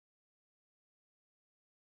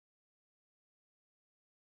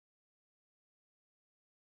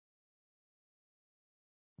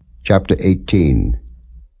Chapter 18.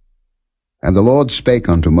 And the Lord spake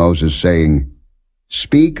unto Moses, saying,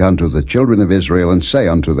 Speak unto the children of Israel, and say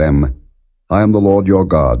unto them, I am the Lord your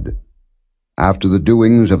God. After the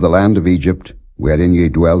doings of the land of Egypt, wherein ye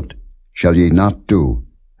dwelt, shall ye not do,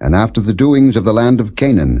 and after the doings of the land of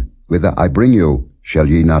Canaan, whither I bring you, shall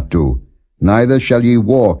ye not do, neither shall ye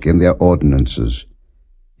walk in their ordinances.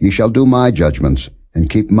 Ye shall do my judgments, and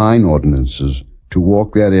keep mine ordinances, to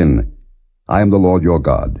walk therein. I am the Lord your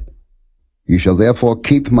God. Ye shall therefore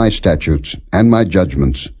keep my statutes and my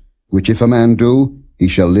judgments, which if a man do, he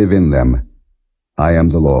shall live in them. I am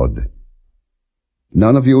the Lord.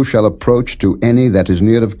 None of you shall approach to any that is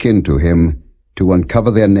near of kin to him, to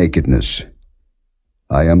uncover their nakedness.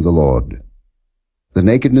 I am the Lord. The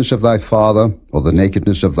nakedness of thy father, or the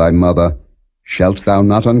nakedness of thy mother, shalt thou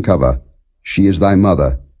not uncover. She is thy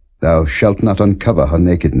mother. Thou shalt not uncover her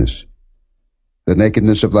nakedness. The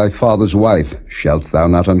nakedness of thy father's wife shalt thou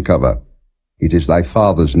not uncover. It is thy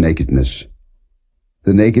father's nakedness.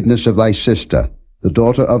 The nakedness of thy sister, the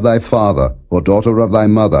daughter of thy father, or daughter of thy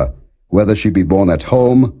mother, whether she be born at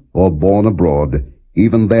home or born abroad,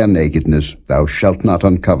 even their nakedness thou shalt not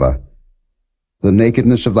uncover. The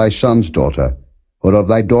nakedness of thy son's daughter, or of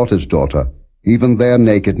thy daughter's daughter, even their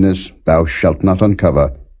nakedness thou shalt not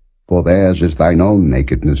uncover, for theirs is thine own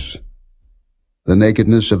nakedness. The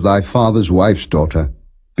nakedness of thy father's wife's daughter,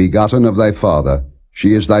 begotten of thy father,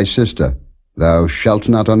 she is thy sister, thou shalt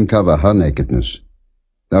not uncover her nakedness.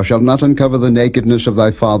 Thou shalt not uncover the nakedness of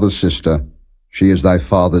thy father's sister, she is thy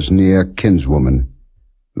father's near kinswoman.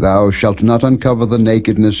 Thou shalt not uncover the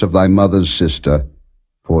nakedness of thy mother's sister,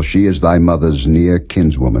 for she is thy mother's near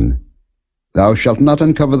kinswoman. Thou shalt not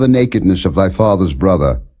uncover the nakedness of thy father's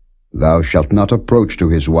brother. Thou shalt not approach to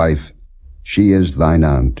his wife, she is thine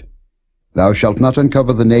aunt. Thou shalt not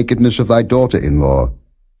uncover the nakedness of thy daughter-in-law,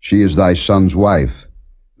 she is thy son's wife.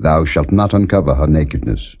 Thou shalt not uncover her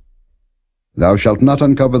nakedness. Thou shalt not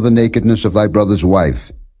uncover the nakedness of thy brother's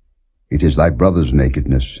wife. It is thy brother's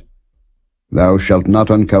nakedness. Thou shalt not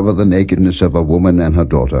uncover the nakedness of a woman and her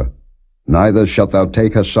daughter. Neither shalt thou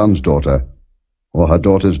take her son's daughter, or her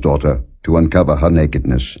daughter's daughter, to uncover her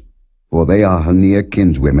nakedness. For they are her near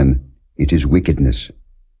kinswomen. It is wickedness.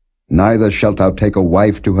 Neither shalt thou take a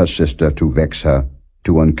wife to her sister to vex her,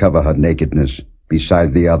 to uncover her nakedness,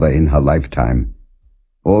 beside the other in her lifetime.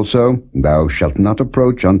 Also, thou shalt not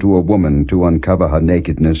approach unto a woman to uncover her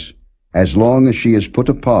nakedness, as long as she is put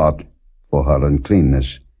apart for her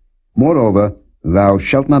uncleanness. Moreover, thou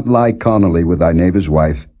shalt not lie carnally with thy neighbor's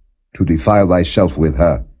wife, to defile thyself with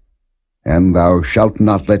her. And thou shalt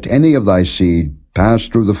not let any of thy seed pass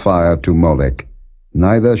through the fire to Molech,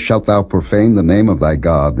 neither shalt thou profane the name of thy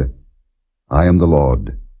God. I am the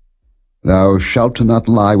Lord. Thou shalt not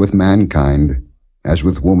lie with mankind, as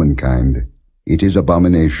with womankind. It is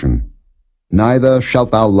abomination. Neither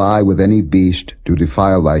shalt thou lie with any beast to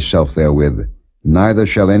defile thyself therewith. Neither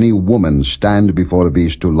shall any woman stand before a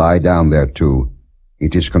beast to lie down thereto.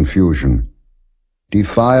 It is confusion.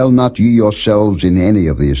 Defile not ye yourselves in any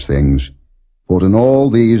of these things, for in all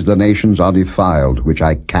these the nations are defiled, which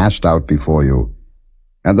I cast out before you.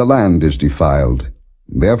 And the land is defiled.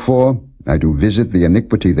 Therefore I do visit the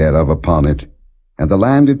iniquity thereof upon it, and the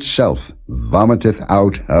land itself vomiteth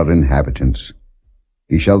out her inhabitants.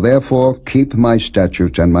 Ye shall therefore keep my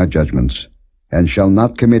statutes and my judgments, and shall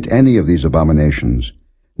not commit any of these abominations,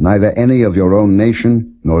 neither any of your own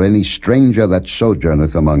nation, nor any stranger that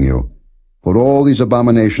sojourneth among you. For all these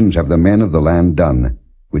abominations have the men of the land done,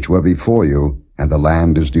 which were before you, and the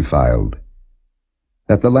land is defiled.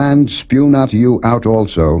 That the land spew not you out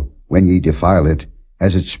also, when ye defile it,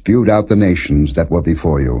 as it spewed out the nations that were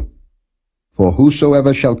before you. For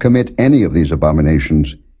whosoever shall commit any of these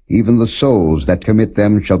abominations, even the souls that commit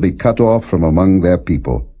them shall be cut off from among their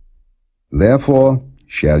people. Therefore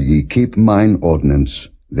shall ye keep mine ordinance,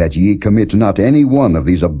 that ye commit not any one of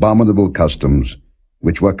these abominable customs,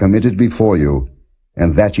 which were committed before you,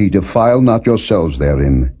 and that ye defile not yourselves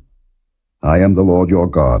therein. I am the Lord your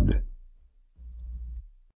God.